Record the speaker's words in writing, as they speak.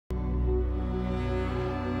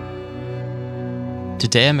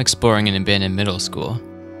Today I'm exploring an abandoned middle school.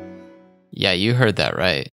 Yeah, you heard that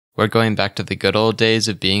right. We're going back to the good old days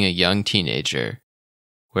of being a young teenager.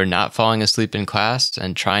 Where not falling asleep in class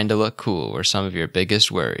and trying to look cool were some of your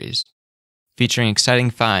biggest worries. Featuring exciting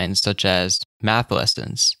finds such as math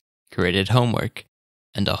lessons, graded homework,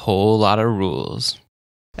 and a whole lot of rules.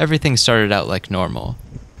 Everything started out like normal.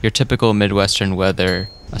 Your typical Midwestern weather,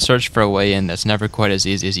 a search for a way in that's never quite as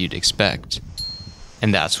easy as you'd expect.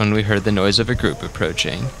 And that's when we heard the noise of a group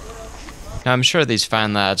approaching. Now I'm sure these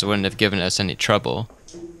fine lads wouldn't have given us any trouble,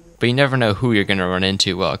 but you never know who you're going to run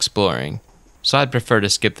into while exploring, so I'd prefer to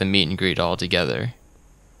skip the meet and greet altogether.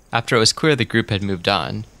 After it was clear the group had moved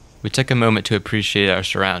on, we took a moment to appreciate our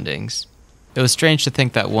surroundings. It was strange to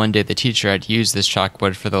think that one day the teacher had used this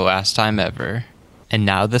chalkboard for the last time ever, and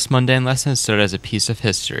now this mundane lesson stood as a piece of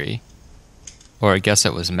history. Or I guess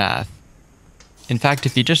it was math. In fact,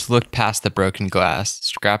 if you just looked past the broken glass,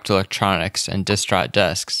 scrapped electronics, and distraught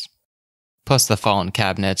desks, plus the fallen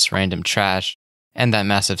cabinets, random trash, and that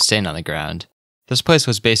massive stain on the ground, this place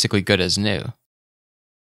was basically good as new.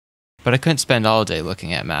 But I couldn't spend all day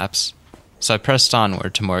looking at maps, so I pressed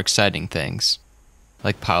onward to more exciting things,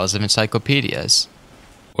 like piles of encyclopedias,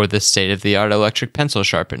 or the state-of-the-art electric pencil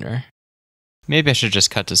sharpener. Maybe I should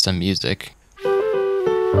just cut to some music.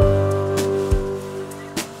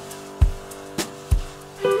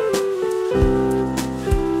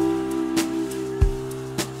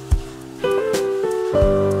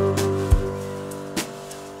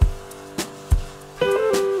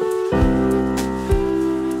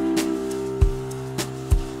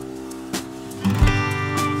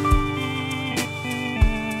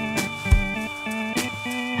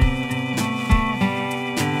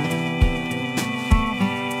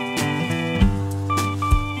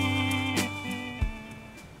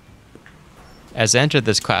 As I entered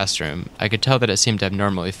this classroom, I could tell that it seemed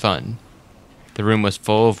abnormally fun. The room was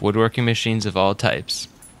full of woodworking machines of all types.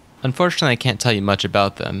 Unfortunately, I can't tell you much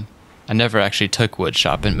about them. I never actually took wood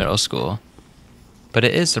shop in middle school. But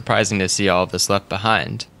it is surprising to see all of this left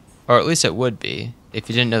behind. Or at least it would be, if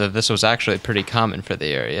you didn't know that this was actually pretty common for the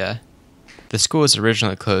area. The school was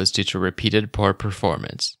originally closed due to repeated poor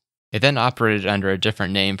performance. It then operated under a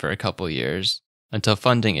different name for a couple years, until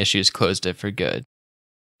funding issues closed it for good.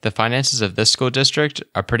 The finances of this school district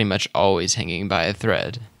are pretty much always hanging by a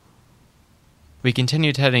thread. We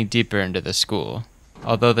continued heading deeper into the school,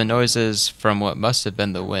 although the noises from what must have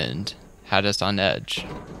been the wind had us on edge.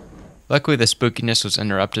 Luckily, the spookiness was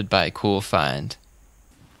interrupted by a cool find.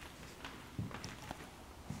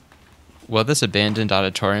 While this abandoned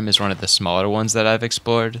auditorium is one of the smaller ones that I've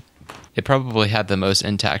explored, it probably had the most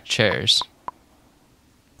intact chairs.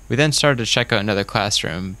 We then started to check out another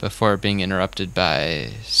classroom before being interrupted by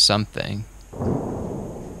something.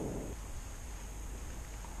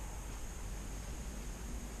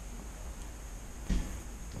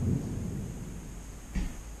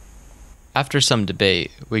 After some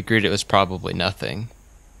debate, we agreed it was probably nothing.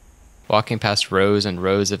 Walking past rows and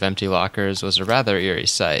rows of empty lockers was a rather eerie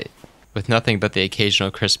sight, with nothing but the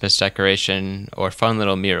occasional Christmas decoration or fun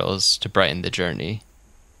little murals to brighten the journey.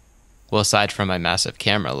 Well, aside from my massive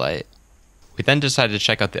camera light. We then decided to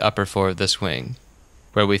check out the upper floor of this wing,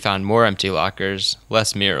 where we found more empty lockers,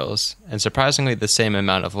 less murals, and surprisingly the same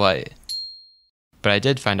amount of light. But I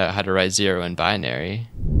did find out how to write 0 in binary.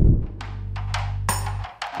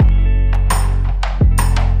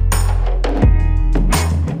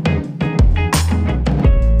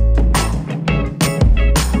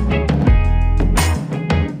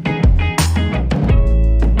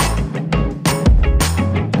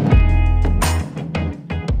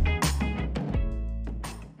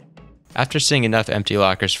 After seeing enough empty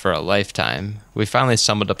lockers for a lifetime, we finally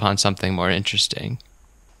stumbled upon something more interesting.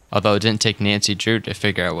 Although it didn't take Nancy Drew to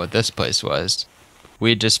figure out what this place was,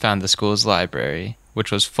 we had just found the school's library,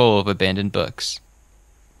 which was full of abandoned books.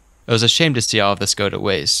 It was a shame to see all of this go to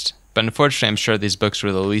waste, but unfortunately I'm sure these books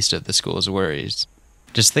were the least of the school's worries.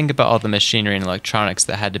 Just think about all the machinery and electronics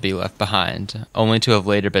that had to be left behind, only to have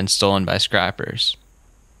later been stolen by scrappers.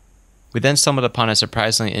 We then stumbled upon a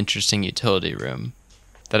surprisingly interesting utility room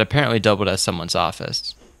that apparently doubled as someone's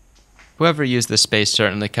office. Whoever used this space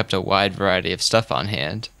certainly kept a wide variety of stuff on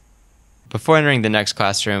hand. Before entering the next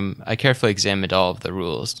classroom, I carefully examined all of the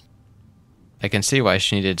rules. I can see why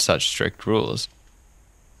she needed such strict rules.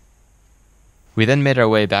 We then made our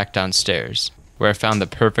way back downstairs, where I found the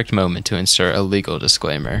perfect moment to insert a legal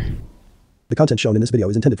disclaimer. The content shown in this video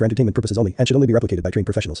is intended for entertainment purposes only and should only be replicated by trained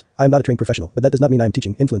professionals. I am not a trained professional, but that does not mean I am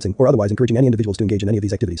teaching, influencing, or otherwise encouraging any individuals to engage in any of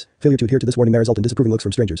these activities. Failure to adhere to this warning may result in disapproving looks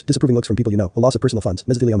from strangers, disapproving looks from people you know, a loss of personal funds,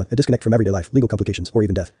 mesothelioma, a disconnect from everyday life, legal complications, or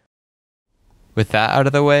even death. With that out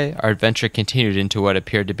of the way, our adventure continued into what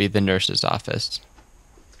appeared to be the nurse's office.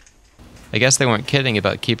 I guess they weren't kidding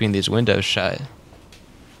about keeping these windows shut.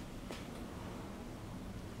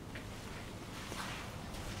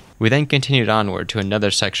 We then continued onward to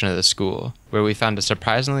another section of the school, where we found a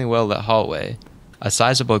surprisingly well-lit hallway, a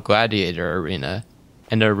sizable gladiator arena,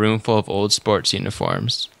 and a room full of old sports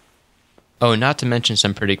uniforms. Oh, not to mention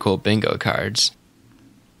some pretty cool bingo cards.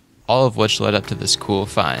 All of which led up to this cool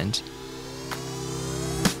find.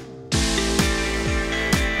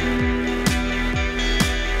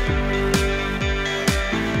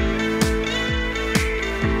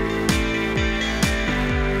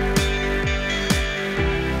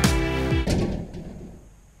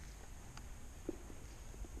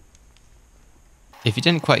 If you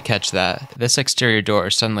didn't quite catch that, this exterior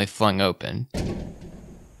door suddenly flung open.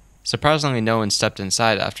 Surprisingly, no one stepped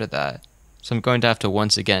inside after that, so I'm going to have to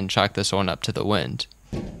once again chalk this one up to the wind.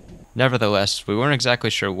 Nevertheless, we weren't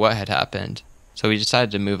exactly sure what had happened, so we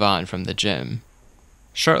decided to move on from the gym.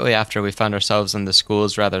 Shortly after, we found ourselves in the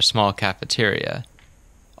school's rather small cafeteria.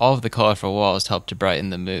 All of the colorful walls helped to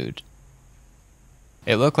brighten the mood.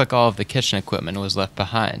 It looked like all of the kitchen equipment was left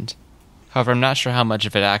behind. However, I'm not sure how much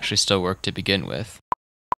of it actually still worked to begin with.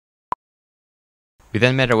 We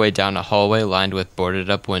then made our way down a hallway lined with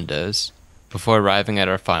boarded-up windows, before arriving at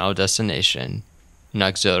our final destination, an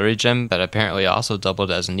auxiliary gym that apparently also doubled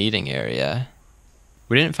as an eating area.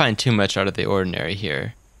 We didn't find too much out of the ordinary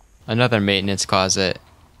here. Another maintenance closet,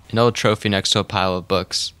 an old trophy next to a pile of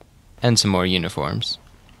books, and some more uniforms.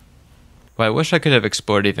 Well, I wish I could have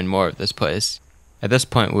explored even more of this place. At this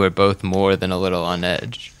point, we were both more than a little on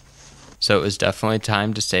edge. So it was definitely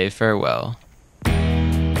time to say farewell.